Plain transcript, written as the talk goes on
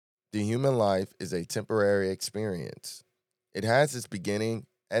The human life is a temporary experience. It has its beginning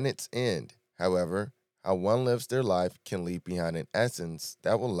and its end. However, how one lives their life can leave behind an essence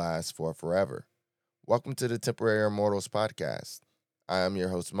that will last for forever. Welcome to the Temporary Immortals podcast. I am your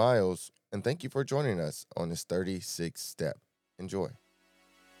host, Miles, and thank you for joining us on this 36th step. Enjoy.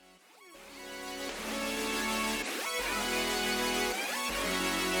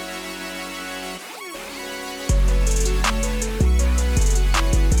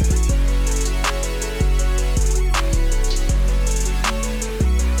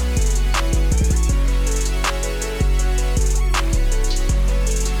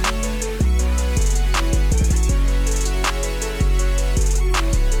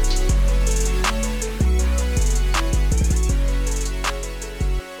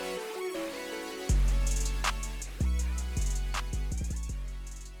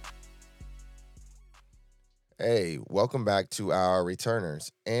 Hey, welcome back to our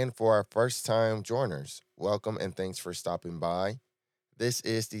returners. And for our first time joiners, welcome and thanks for stopping by. This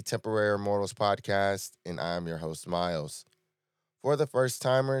is the Temporary Immortals podcast, and I am your host, Miles. For the first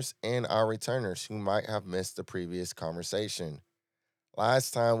timers and our returners who might have missed the previous conversation,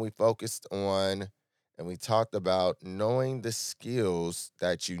 last time we focused on and we talked about knowing the skills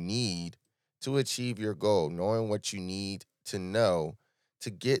that you need to achieve your goal, knowing what you need to know to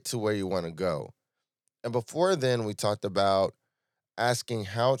get to where you want to go. And before then, we talked about asking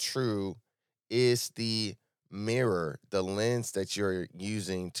how true is the mirror, the lens that you're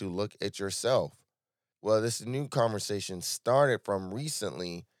using to look at yourself. Well, this new conversation started from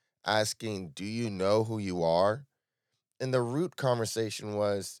recently asking, do you know who you are? And the root conversation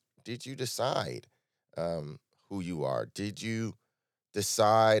was, did you decide um, who you are? Did you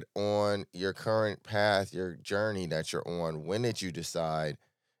decide on your current path, your journey that you're on? When did you decide?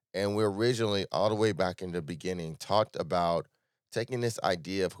 And we originally, all the way back in the beginning, talked about taking this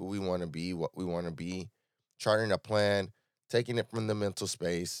idea of who we want to be, what we want to be, charting a plan, taking it from the mental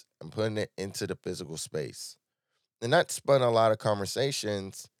space and putting it into the physical space. And that spun a lot of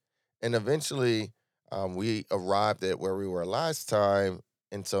conversations. And eventually, we arrived at where we were last time.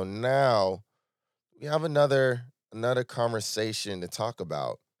 And so now we have another conversation to talk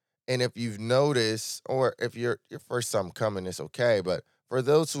about. And if you've noticed, or if you're your first time coming, it's okay. But for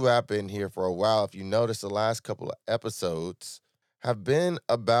those who have been here for a while, if you notice, the last couple of episodes have been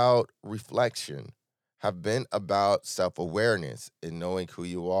about reflection, have been about self-awareness and knowing who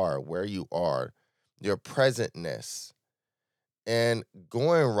you are, where you are, your presentness. And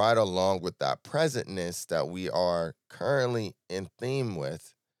going right along with that presentness that we are currently in theme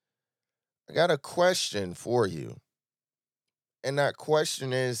with, I got a question for you. And that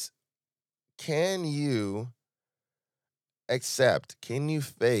question is, can you accept, can you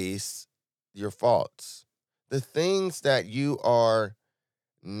face your faults? The things that you are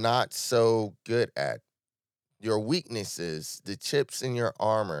not so good at, your weaknesses, the chips in your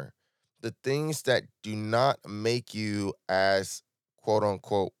armor, the things that do not make you as quote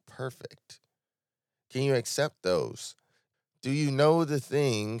unquote perfect. Can you accept those? Do you know the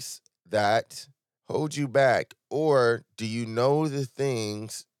things that hold you back? Or do you know the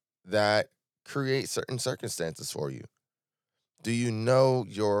things that create certain circumstances for you? Do you know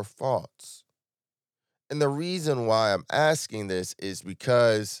your faults? And the reason why I'm asking this is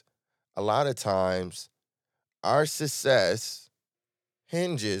because a lot of times our success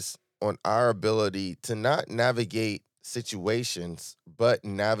hinges on our ability to not navigate situations, but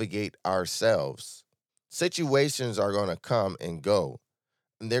navigate ourselves. Situations are going to come and go,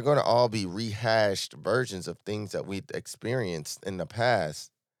 and they're going to all be rehashed versions of things that we've experienced in the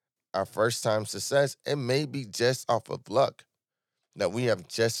past. Our first time success, it may be just off of luck that we have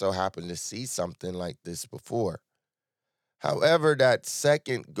just so happened to see something like this before. However, that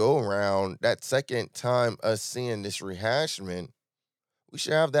second go around, that second time us seeing this rehashment, we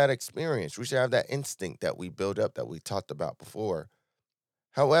should have that experience. We should have that instinct that we built up that we talked about before.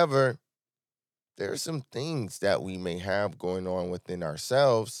 However, there are some things that we may have going on within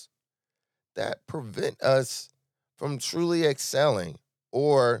ourselves that prevent us from truly excelling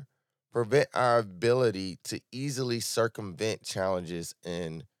or prevent our ability to easily circumvent challenges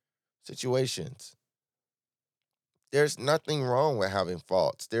and situations. There's nothing wrong with having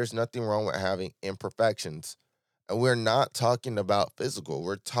faults. There's nothing wrong with having imperfections. And we're not talking about physical,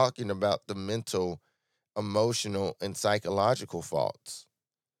 we're talking about the mental, emotional, and psychological faults,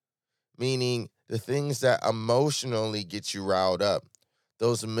 meaning the things that emotionally get you riled up,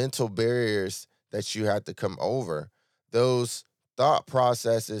 those mental barriers that you had to come over, those thought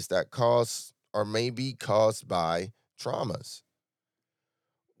processes that cause or may be caused by traumas.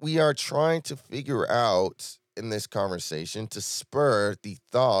 We are trying to figure out in this conversation to spur the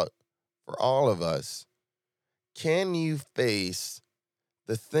thought for all of us, can you face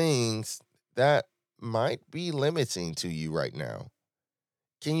the things that might be limiting to you right now?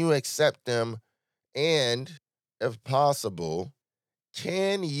 Can you accept them? And if possible,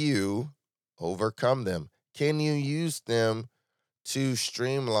 can you overcome them? Can you use them to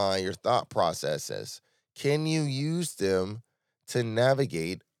streamline your thought processes? Can you use them to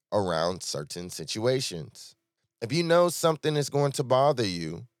navigate around certain situations? If you know something is going to bother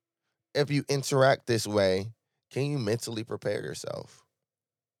you, if you interact this way, can you mentally prepare yourself?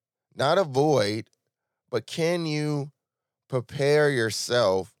 Not avoid, but can you prepare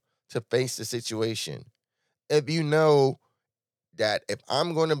yourself to face the situation? If you know that if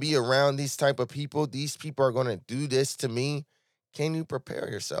I'm going to be around these type of people, these people are going to do this to me, can you prepare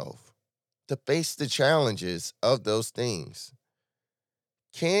yourself to face the challenges of those things?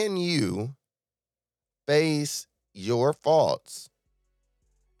 Can you face your faults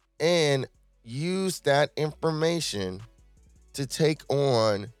and use that information to take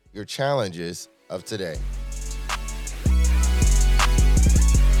on your challenges of today?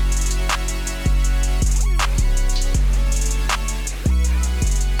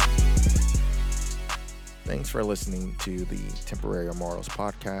 Thanks for listening to the Temporary Immortals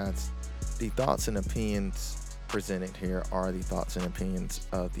podcast. The thoughts and opinions presented here are the thoughts and opinions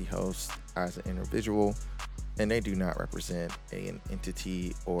of the host as an individual, and they do not represent an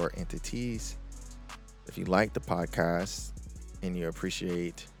entity or entities. If you like the podcast and you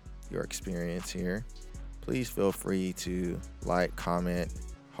appreciate your experience here, please feel free to like, comment,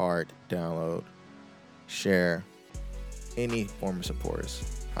 heart, download, share. Any form of support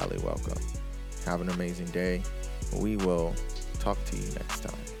is highly welcome. Have an amazing day. We will talk to you next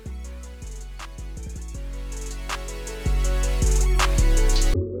time.